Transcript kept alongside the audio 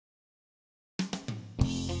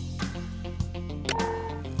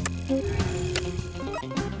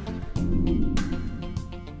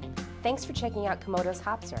Thanks for checking out Komodo's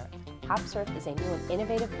HopSurf. HopSurf is a new and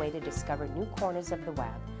innovative way to discover new corners of the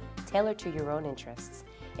web, tailored to your own interests.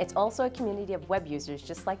 It's also a community of web users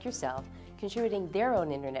just like yourself, contributing their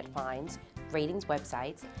own internet finds, ratings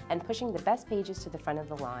websites, and pushing the best pages to the front of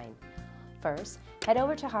the line. First, head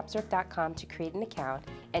over to HopSurf.com to create an account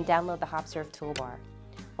and download the HopSurf toolbar.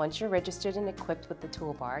 Once you're registered and equipped with the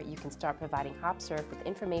toolbar, you can start providing HopSurf with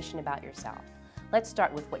information about yourself. Let's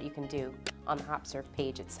start with what you can do on the HopSurf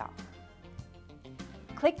page itself.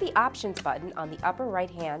 Click the Options button on the upper right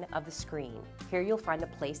hand of the screen. Here you'll find a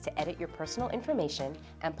place to edit your personal information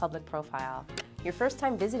and public profile. Your first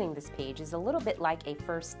time visiting this page is a little bit like a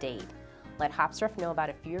first date. Let HopSurf know about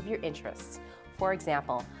a few of your interests. For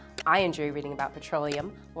example, I enjoy reading about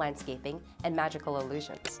petroleum, landscaping, and magical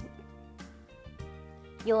illusions.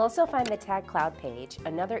 You'll also find the Tag Cloud page,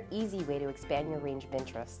 another easy way to expand your range of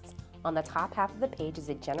interests. On the top half of the page is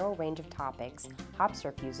a general range of topics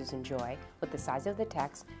HopSurf users enjoy, with the size of the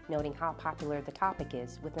text noting how popular the topic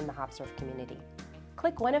is within the HopSurf community.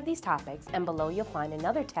 Click one of these topics and below you'll find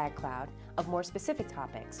another tag cloud of more specific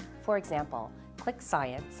topics. For example, click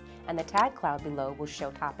Science and the tag cloud below will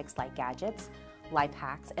show topics like gadgets, life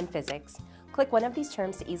hacks, and physics. Click one of these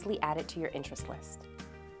terms to easily add it to your interest list.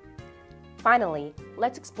 Finally,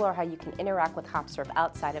 let's explore how you can interact with HopSurf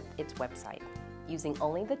outside of its website, using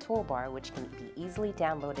only the toolbar, which can be easily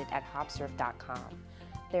downloaded at HopSurf.com.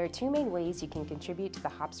 There are two main ways you can contribute to the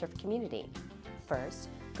HopSurf community. First,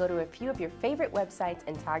 go to a few of your favorite websites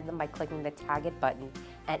and tag them by clicking the Tag It button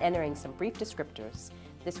and entering some brief descriptors.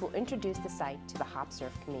 This will introduce the site to the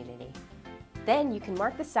HopSurf community. Then you can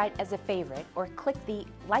mark the site as a favorite or click the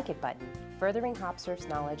Like It button, furthering HopSurf's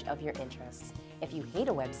knowledge of your interests. If you hate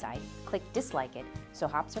a website, click Dislike It so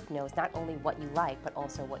HopSurf knows not only what you like but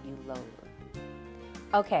also what you loathe.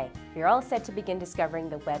 Okay, you're all set to begin discovering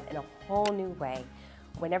the web in a whole new way.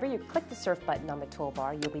 Whenever you click the Surf button on the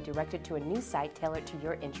toolbar, you'll be directed to a new site tailored to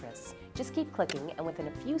your interests. Just keep clicking, and within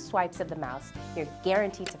a few swipes of the mouse, you're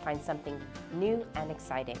guaranteed to find something new and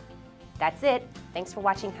exciting. That's it. Thanks for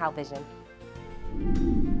watching HowVision.